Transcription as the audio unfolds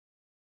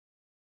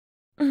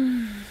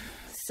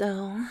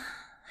So,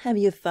 have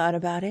you thought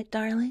about it,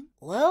 darling?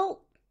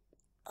 Well,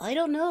 I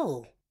don't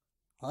know.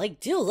 I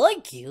do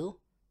like you,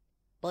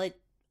 but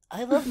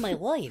I love my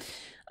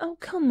wife. Oh,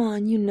 come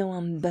on, you know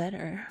I'm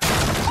better.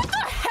 What the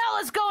hell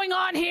is going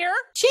on here?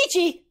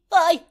 Chi-Chi!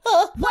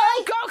 Well,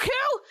 Goku!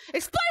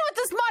 Explain what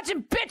this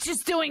Majin bitch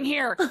is doing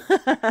here!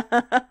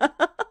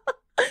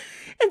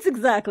 It's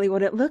exactly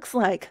what it looks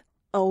like,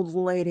 old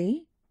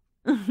lady.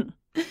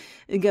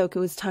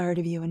 Goku is tired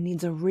of you and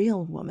needs a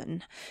real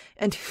woman.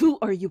 And who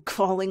are you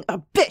calling a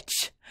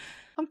bitch?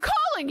 I'm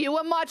calling you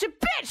a Majin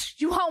bitch,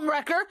 you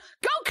homewrecker!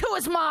 Goku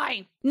is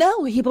mine!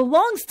 No, he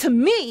belongs to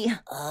me!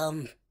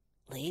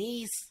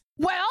 Ladies?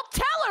 Well,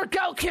 tell her,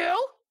 Goku!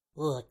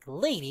 Look,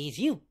 ladies,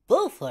 you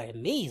both are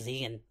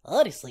amazing, and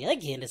honestly, I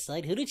can't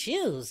decide who to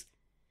choose.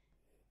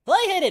 If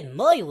I had it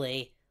my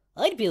way,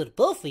 I'd be with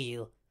both of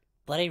you,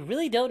 but I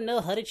really don't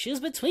know how to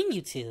choose between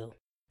you two.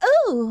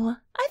 Oh,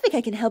 I think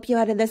I can help you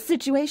out of this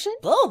situation.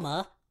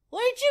 Bulma,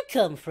 where'd you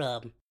come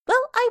from?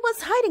 Well, I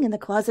was hiding in the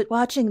closet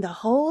watching the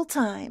whole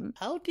time.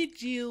 How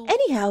did you...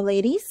 Anyhow,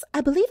 ladies,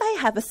 I believe I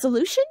have a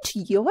solution to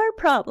your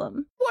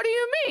problem. What do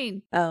you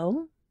mean?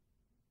 Oh?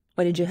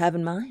 What did you have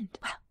in mind?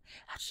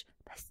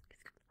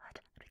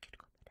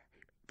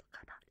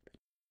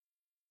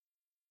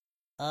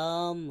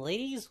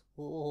 Ladies,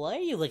 why are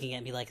you looking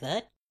at me like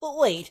that? But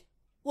wait,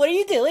 what are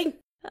you doing?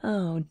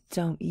 Oh,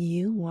 don't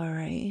you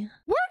worry.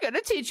 We're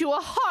gonna teach you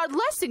a hard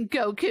lesson,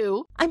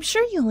 Goku! I'm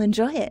sure you'll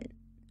enjoy it.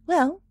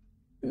 Well,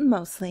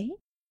 mostly.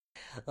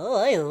 Oh,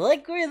 I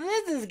like where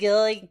this is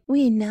going.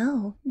 We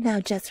know. Now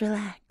just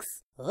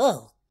relax.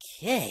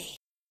 Okay.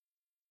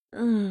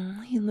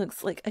 He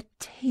looks like a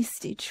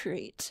tasty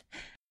treat.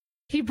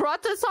 He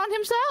brought this on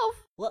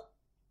himself!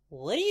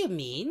 What do you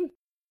mean?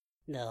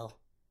 No,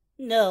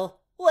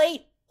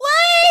 wait!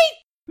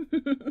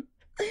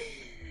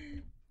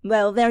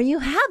 Well, there you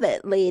have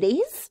it,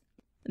 ladies.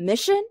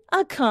 Mission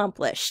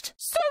accomplished.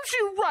 Serves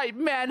you right,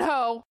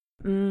 manho!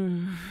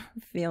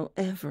 Feel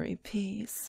every piece.